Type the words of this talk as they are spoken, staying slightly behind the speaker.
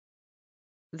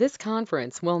This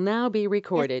conference will now be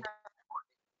recorded.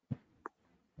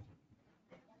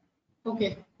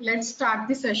 Okay, let's start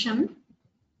the session.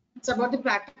 It's about the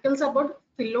practicals about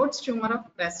PHYLLODES tumor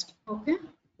of breast. Okay.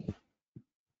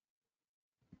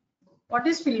 What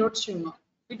is PHYLLODES tumor?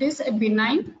 It is a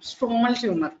benign stromal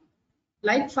tumor.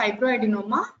 Like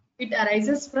fibroadenoma, it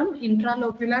arises from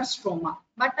intralobular stroma,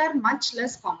 but are much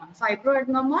less common.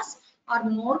 Fibroadenomas are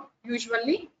more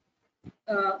usually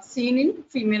seen in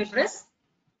female breasts.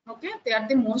 Okay, they are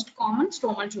the most common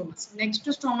stromal tumors. Next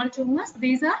to stromal tumors,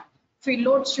 these are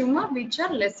PHYLLODES tumor, which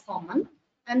are less common,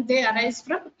 and they arise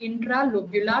from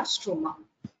intralobular stroma.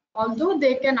 Although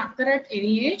they can occur at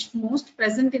any age, most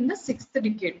present in the 6th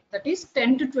decade, that is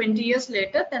 10 to 20 years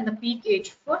later than the peak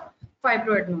age for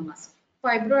fibroadenomas.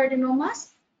 Fibroadenomas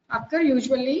occur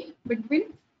usually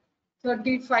between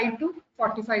 35 to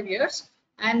 45 years,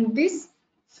 and this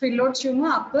PHYLLODES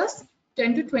tumor occurs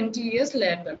 10 to 20 years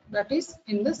later, that is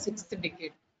in the 6th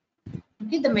decade.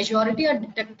 Okay, the majority are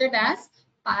detected as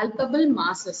palpable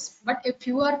masses, but a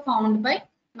few are found by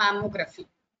mammography.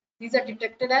 These are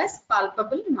detected as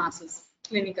palpable masses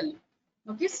clinically.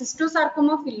 Okay,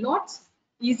 cystosarcoma PHYLLODES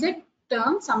is a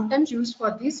term sometimes used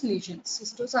for these lesions.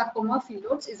 Cystosarcoma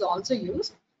PHYLLODES is also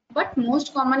used, but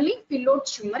most commonly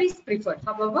PHYLLODES tumor is preferred.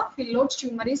 However, PHYLLODES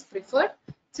tumor is preferred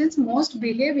since most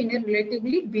behave in a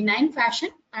relatively benign fashion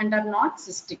and are not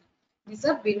cystic. These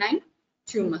are benign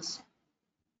tumors,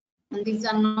 and these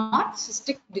are not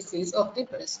cystic disease of the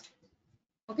breast.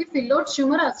 Okay, PHYLLODES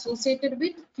tumor associated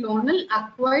with clonal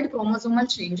acquired chromosomal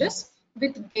changes,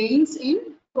 with gains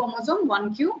in chromosome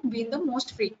 1q being the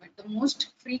most frequent. The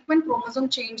most frequent chromosome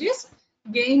changes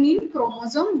gain in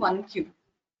chromosome 1q.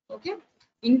 Okay,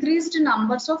 increased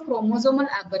numbers of chromosomal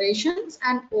aberrations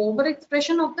and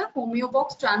overexpression of the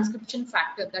homeobox transcription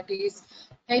factor, that is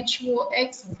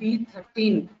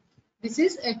HOXB13. This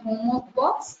is a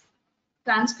homeobox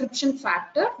transcription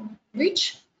factor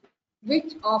which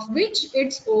its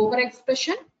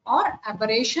overexpression or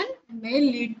aberration may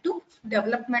lead to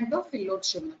development of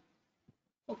PHYLLODES tumor.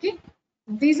 Okay,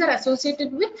 these are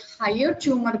associated with higher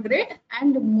tumor grade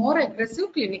and more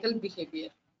aggressive clinical behavior.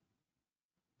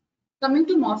 Coming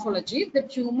to morphology, the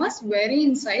tumors vary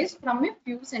in size from a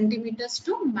few centimeters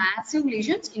to massive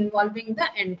lesions involving the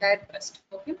entire breast.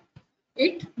 Okay,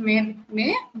 it may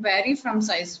vary from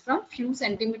size from few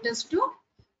centimeters to,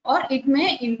 or it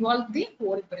may involve the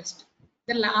whole breast.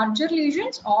 The larger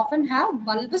lesions often have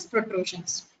bulbous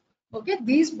protrusions. Okay,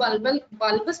 these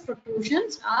bulbous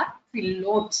protrusions are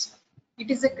PHYLLODES. It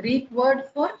is a Greek word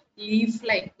for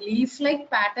leaf-like. Leaf-like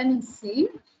pattern is seen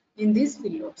in these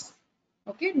PHYLLODES.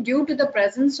 Okay, due to the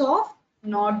presence of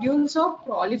nodules of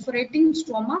proliferating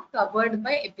stroma covered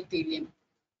by epithelium.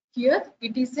 Here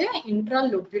it is a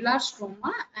intralobular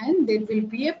stroma, and there will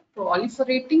be a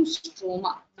proliferating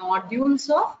stroma, nodules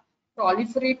of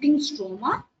proliferating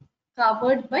stroma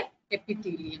covered by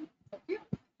epithelium. Okay,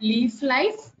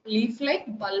 leaf-like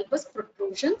bulbous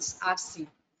protrusions are seen.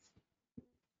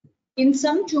 In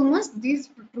some tumors, these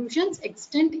protrusions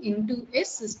extend into a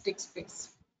cystic space.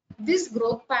 This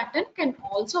growth pattern can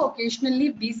also occasionally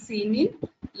be seen in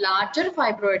larger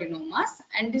fibroadenomas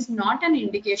and is not an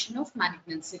indication of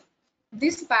malignancy.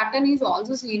 This pattern is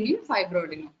also seen in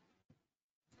fibroadenoma.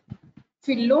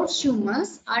 PHYLLODES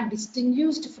tumors are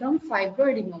distinguished from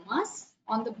fibroadenomas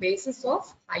on the basis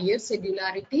of higher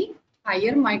cellularity,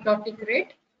 higher mitotic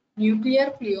rate,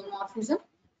 nuclear pleomorphism,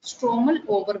 stromal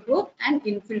overgrowth, and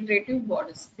infiltrative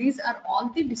borders. These are all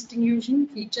the distinguishing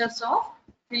features of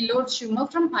PHYLLODES tumor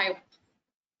from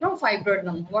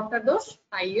fibroadenoma. What are those?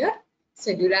 Higher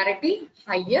cellularity,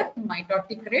 higher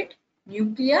mitotic rate,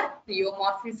 nuclear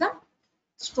pleomorphism,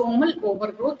 stromal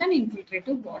overgrowth, and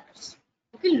infiltrative borders.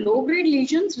 Okay, low-grade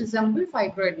lesions resemble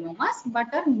fibroadenomas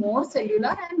but are more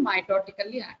cellular and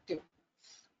mitotically active.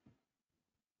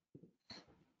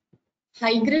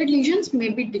 High-grade lesions may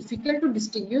be difficult to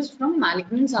distinguish from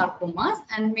malignant sarcomas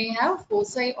and may have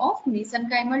foci of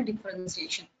mesenchymal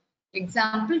differentiation.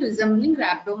 Example, resembling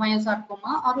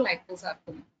rhabdomyosarcoma or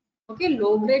liposarcoma. Okay,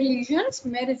 low-grade lesions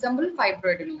may resemble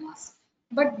fibroadenomas,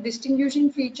 but distinguishing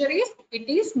feature is it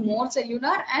is more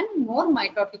cellular and more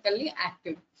mitotically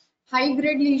active.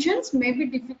 High-grade lesions may be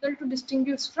difficult to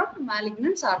distinguish from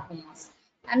malignant sarcomas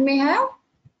and may have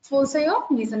foci of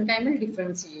mesenchymal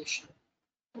differentiation.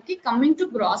 Okay, coming to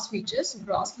gross features,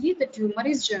 grossly the tumor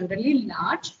is generally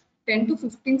large, 10 to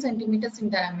 15 centimeters in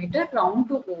diameter, round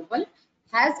to oval,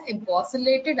 has a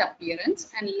basilated appearance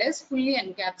and less fully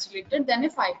encapsulated than a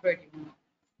fibroadenoma.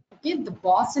 Okay, the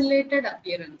basilated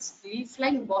appearance,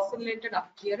 leaf-like basilated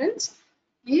appearance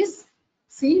is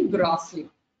seen grossly.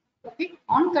 Okay,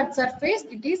 on cut surface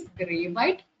it is gray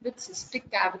white, with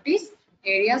cystic cavities,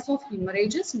 areas of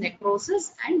hemorrhages,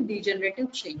 necrosis, and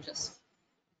degenerative changes.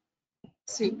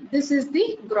 See, this is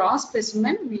the gross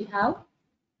specimen we have.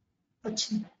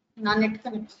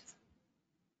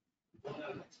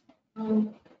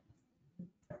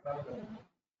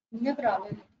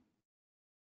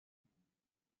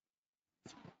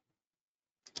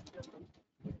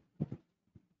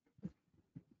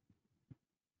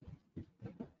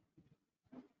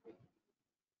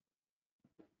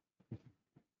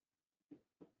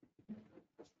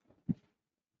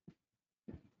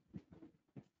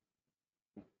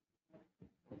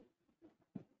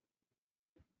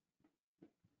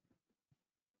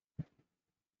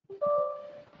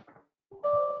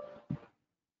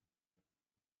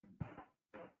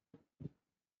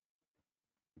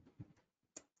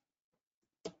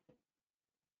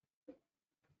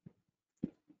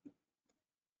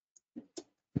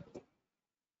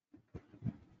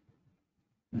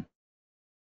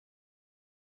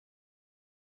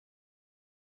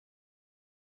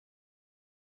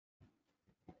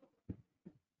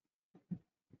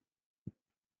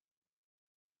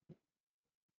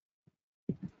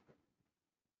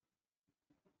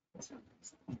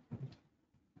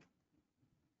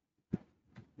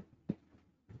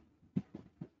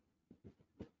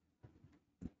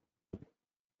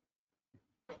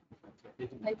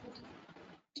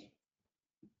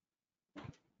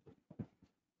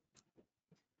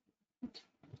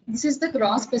 This is the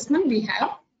gross specimen we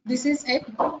have. This is a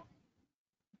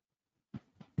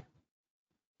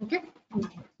okay.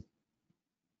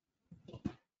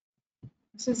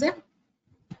 This is a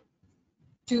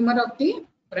tumor of the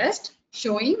breast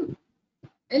showing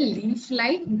a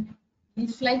leaf-like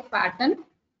pattern,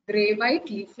 gray-white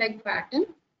leaf-like pattern.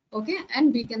 Okay,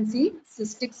 and we can see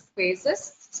cystic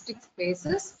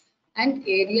spaces, and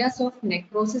areas of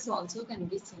necrosis also can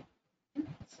be seen.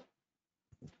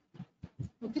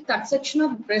 Okay, cut section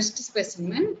of breast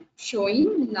specimen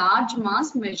showing large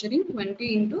mass measuring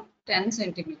 20 into 10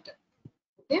 centimeter.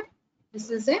 Okay, this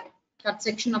is a cut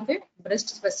section of a breast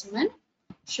specimen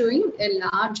showing a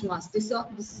large mass. This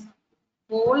is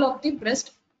whole of the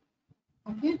breast.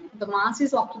 Okay, the mass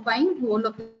is occupying whole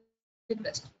of the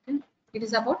breast. Okay, it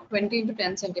is about 20 into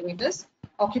 10 centimeters,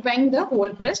 occupying the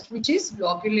whole breast, which is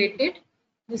lobulated.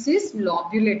 This is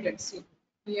lobulated. See,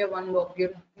 here one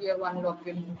lobule, here one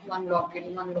lobule, one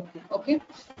lobule, one lobule. Okay,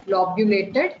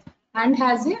 lobulated and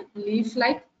has a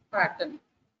leaf-like pattern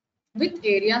with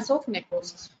areas of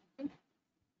necrosis.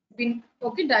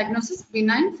 Okay, diagnosis: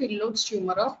 benign PHYLLODES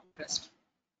tumor of breast.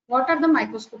 What are the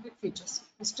microscopic features?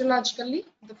 Histologically,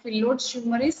 the PHYLLODES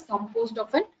tumor is composed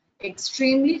of an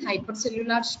extremely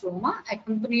hypercellular stroma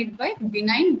accompanied by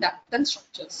benign ductal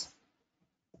structures.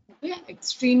 Okay,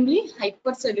 extremely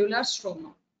hypercellular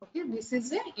stroma. Okay, this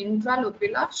is an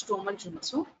intralobular stromal tumor.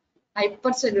 So,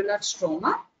 hypercellular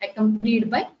stroma accompanied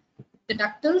by the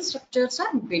ductal structures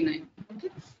are benign. Okay,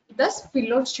 thus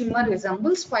PHYLLODES tumor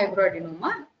resembles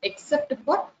fibroadenoma except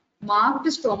for marked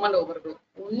stromal overgrowth.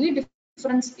 Only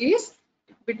difference is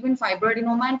between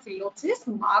fibroadenoma and PHYLLODES is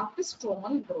marked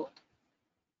stromal growth.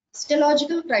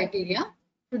 Histological criteria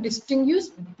to distinguish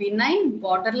benign,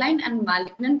 borderline, and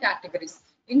malignant categories.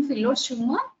 In PHYLLODES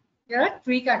tumor, there are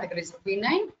three categories: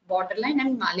 benign, borderline,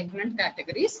 and malignant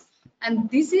categories. And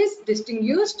this is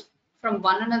distinguished from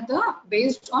one another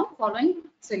based on following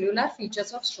cellular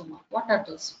features of stroma. What are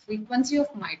those? Frequency of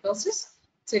mitosis,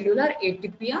 cellular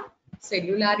atypia,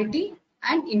 cellularity,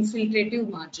 and infiltrative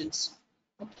margins.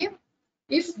 Okay.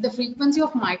 If the frequency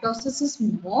of mitosis is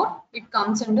more, it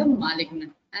comes under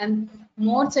malignant, and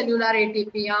more cellular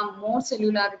atypia, more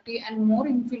cellularity, and more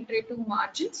infiltrative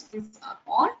margins, these are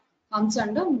all comes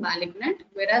under malignant,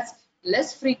 whereas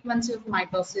less frequency of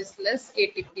mitosis, less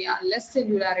atypia, less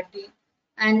cellularity,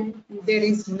 and there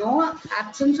is no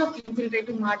absence of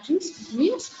infiltrative margins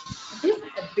means it is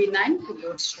a benign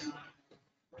PHYLLODES tumor.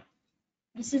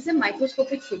 This is a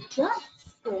microscopic picture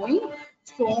showing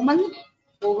stromal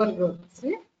overgrowth.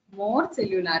 See, more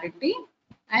cellularity,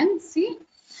 and see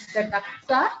the ducts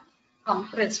are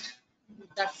compressed.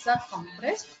 Ducts are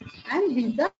compressed, and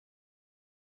these are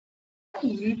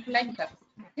leaf-like ducts.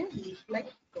 Okay, leaf-like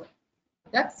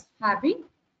ducts having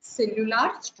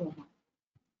cellular stroma.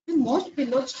 Most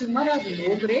PHYLLODES tumor are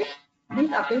low grade.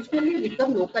 These occasionally recur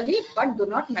locally but do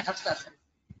not metastasize.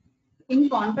 In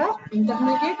contrast,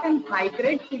 intermediate and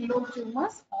high-grade PHYLLODES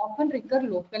tumors often recur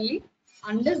locally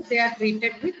unless they are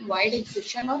treated with wide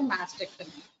excision or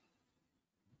mastectomy.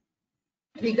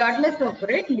 Regardless of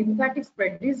grade, lymphatic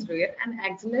spread is rare and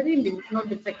axillary lymph node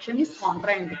dissection is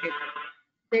contraindicated.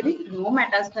 There is no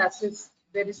metastasis,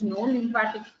 there is no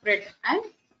lymphatic spread, and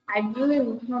Axial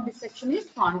lymph node dissection is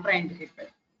contraindicated.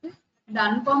 Okay. The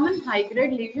uncommon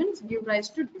high-grade lesions give rise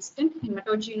to distant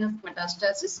hematogenous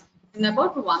metastasis in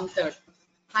about 1/3.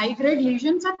 High-grade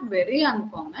lesions are very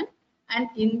uncommon, and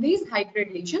in these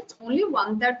high-grade lesions, only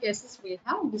 1/3 cases will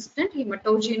have distant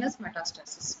hematogenous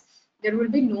metastasis. There will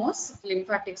be no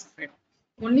lymphatic spread,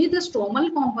 only the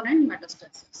stromal component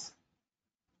metastasis.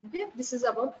 Okay, this is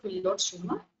about Phyllodes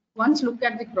tumor. Once look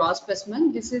at the gross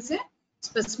specimen. This is a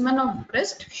specimen of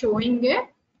breast showing a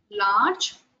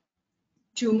large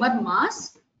tumor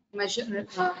mass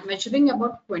measuring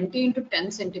about 20 into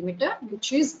 10 centimeter,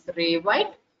 which is gray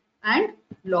white and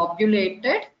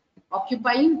lobulated,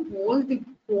 occupying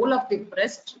whole of the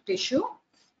breast tissue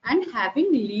and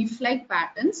having leaf-like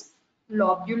patterns,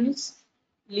 lobules,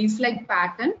 leaf-like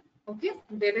pattern. Okay,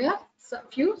 there are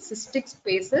few cystic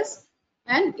spaces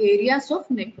and areas of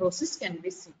necrosis can be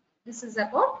seen. This is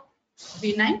about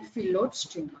benign Phyllodes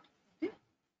tumor. Okay,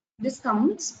 this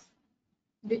comes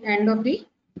the end of the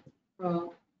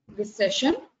this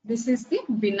session. This is the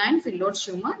benign Phyllodes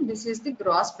tumor. This is the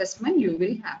gross specimen you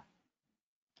will have.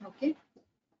 Okay.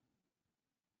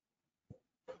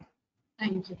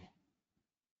 Thank you.